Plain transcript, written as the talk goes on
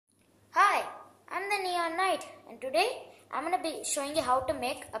Alright, and today I'm going to be showing you how to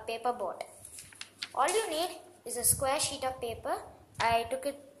make a paper boat. All you need is a square sheet of paper. I took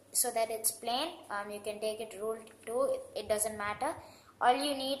it so that it's plain. You can take it ruled too, it doesn't matter. All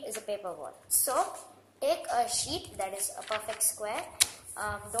you need is a paper boat. So take a sheet that is a perfect square.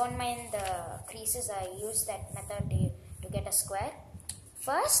 Don't mind the creases, I use that method to get a square.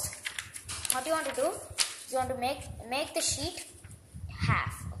 First, what you want to do is you want to make the sheet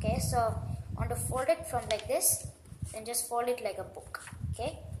half. Okay, so want to fold it from like this, then just fold it like a book.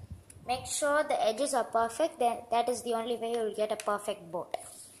 Okay, make sure the edges are perfect, then that is the only way you will get a perfect boat.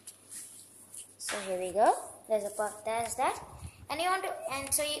 So here we go, there's that, and you want to,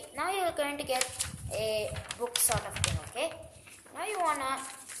 and so now you're going to get a book sort of thing. Okay, now you want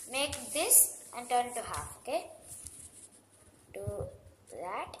to make this and turn it to half. Okay, do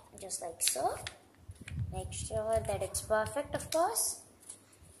that just like so. Make sure that it's perfect, of course.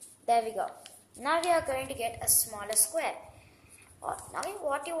 There we go. Now we are going to get a smaller square. Now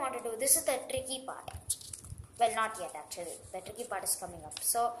what you want to do, this is the tricky part. Well, not yet actually. The tricky part is coming up.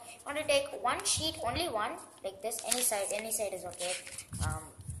 So you want to take one sheet, only one, like this. Any side is okay.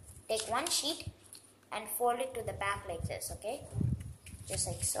 Take one sheet and fold it to the back like this. Okay, just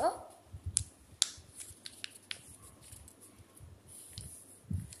like so.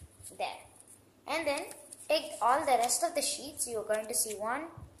 There. And then take all the rest of the sheets. You are going to see 1,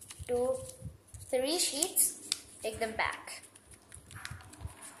 2, 3 sheets, take them back.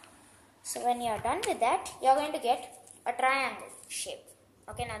 So when you are done with that, you are going to get a triangle shape.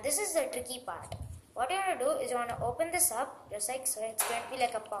 Okay, now this is the tricky part. What you want to do is you want to open this up just like so. It's going to be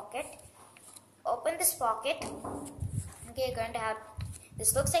like a pocket. Open this pocket. Okay, you're going to have,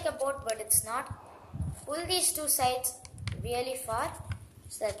 this looks like a boat but it's not. Pull these two sides really far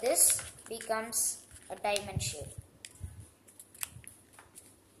so that this becomes a diamond shape.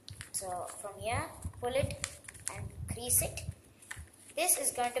 So from here, pull it and crease it. This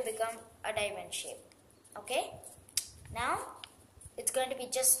is going to become a diamond shape. Okay. Now it's going to be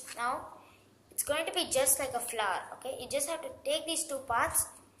just like a flower. Okay. You just have to take these two parts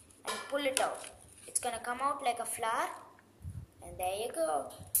and pull it out. It's going to come out like a flower, and there you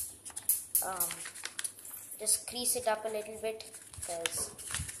go. Just crease it up a little bit,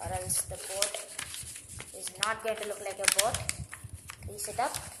 or else the boat is not going to look like a boat. Crease it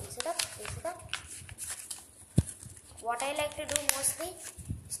up, crease it up, crease it up. What I like to do mostly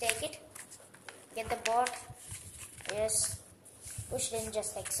is take it, get the board, just push it in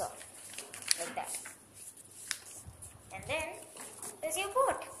just like so, like that. And then there's your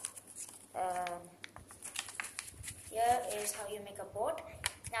boat. Here is how you make a boat.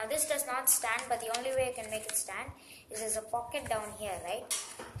 Now this does not stand, but the only way you can make it stand is there's a pocket down here, right?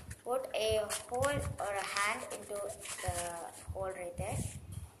 Put a hole or a hand into the hole right there,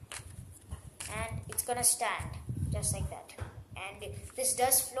 and it's gonna stand just like that. And this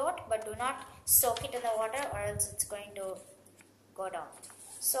does float, but do not soak it in the water or else it's going to go down.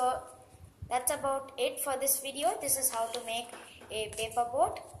 So that's about it for this video. This is how to make a paper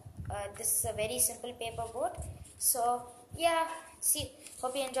boat. This is a very simple paper boat. So yeah,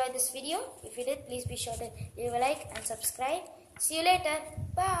 hope you enjoyed this video. If you did, please be sure to leave a like and subscribe. See you later.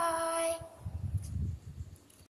 Bye.